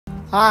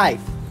Hi.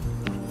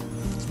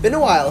 It's been a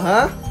while,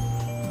 huh?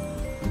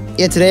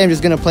 Yeah, today I'm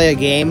just gonna play a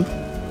game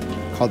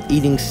called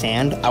Eating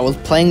Sand. I was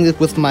playing this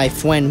with my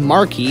friend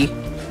Marky.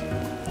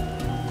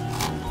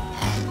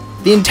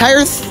 The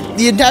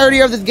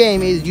entirety of this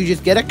game is you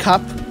just get a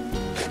cup,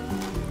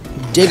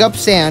 dig up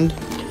sand,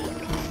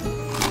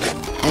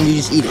 and you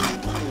just eat it.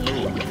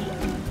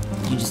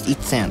 You just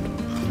eat sand.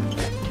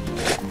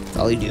 That's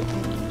all you do.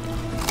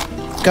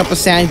 A cup of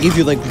sand gives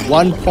you like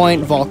 1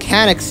 point.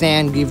 Volcanic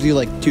sand gives you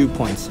like 2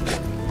 points.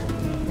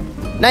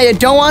 Now you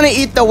don't want to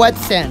eat the wet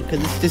sand because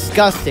it's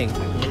disgusting.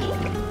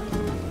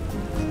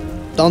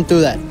 Don't do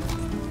that.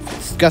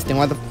 It's disgusting.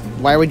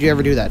 Why would you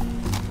ever do that?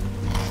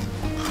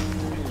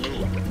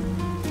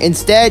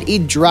 Instead,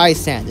 eat dry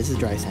sand. This is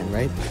dry sand,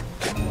 right?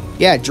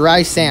 Yeah,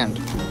 dry sand.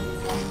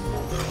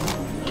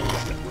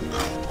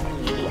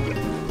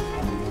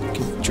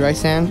 Because dry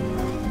sand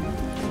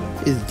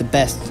is the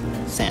best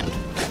sand.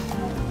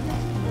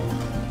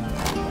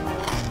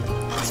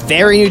 It's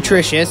very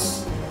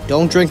nutritious.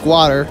 Don't drink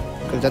water,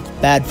 because that's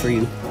bad for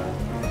you.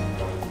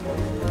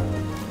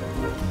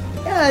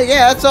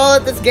 Yeah, that's all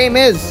that this game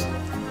is.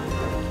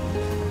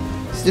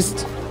 It's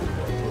just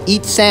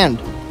eat sand.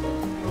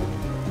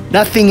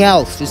 Nothing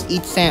else, just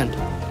eat sand.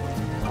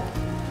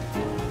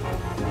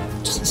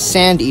 Just a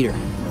sand eater.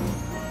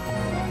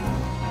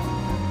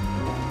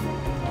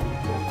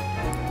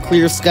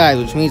 Clear skies,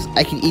 which means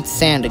I can eat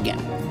sand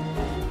again.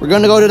 We're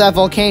gonna go to that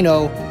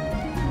volcano,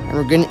 and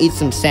we're gonna eat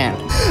some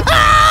sand.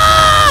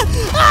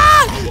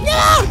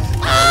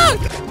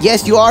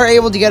 Yes, you are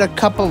able to get a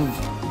cup of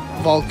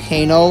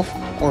volcano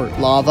or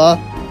lava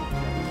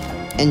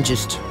and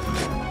just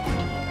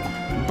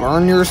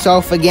burn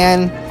yourself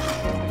again.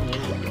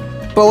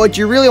 But what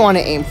you really want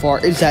to aim for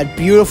is that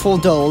beautiful,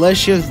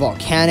 delicious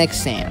volcanic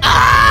sand.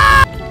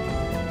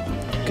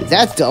 Because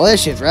that's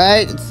delicious,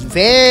 right? It's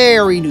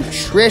very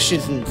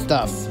nutritious and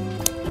stuff.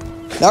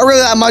 Not really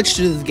that much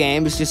to this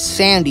game, it's just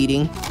sand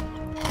eating.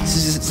 This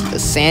is just a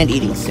sand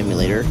eating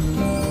simulator.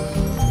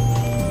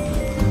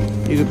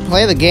 You can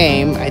play the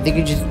game. I think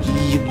you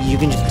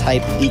can just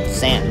type eat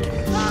sand.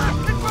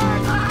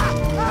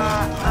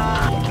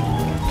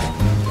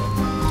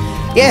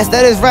 Yes,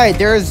 that is right.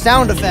 There is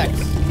sound effects.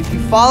 If you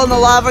fall in the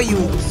lava,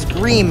 you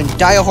scream and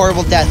die a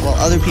horrible death while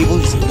other people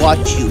just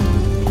watch you.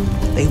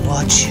 They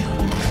watch you.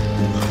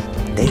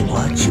 They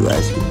watch you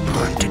as you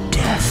burn to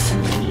death.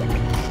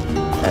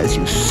 As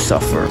you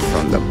suffer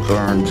from the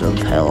burns of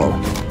hell.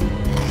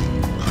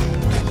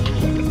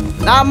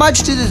 Not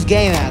much to this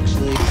game,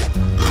 actually.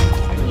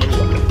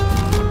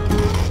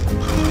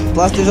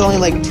 Plus, there's only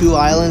like 2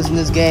 islands in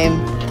this game.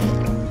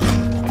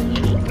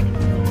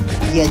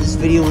 Yeah, this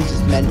video was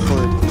just meant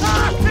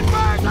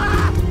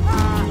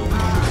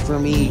for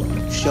me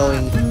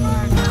showing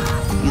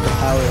you the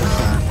power of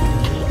sand.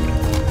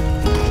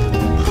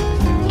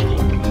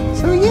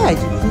 So yeah,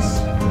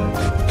 just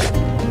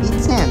eat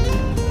sand.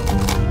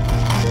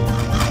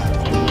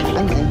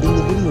 I'm ending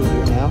the video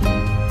here now.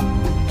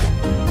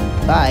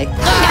 Bye.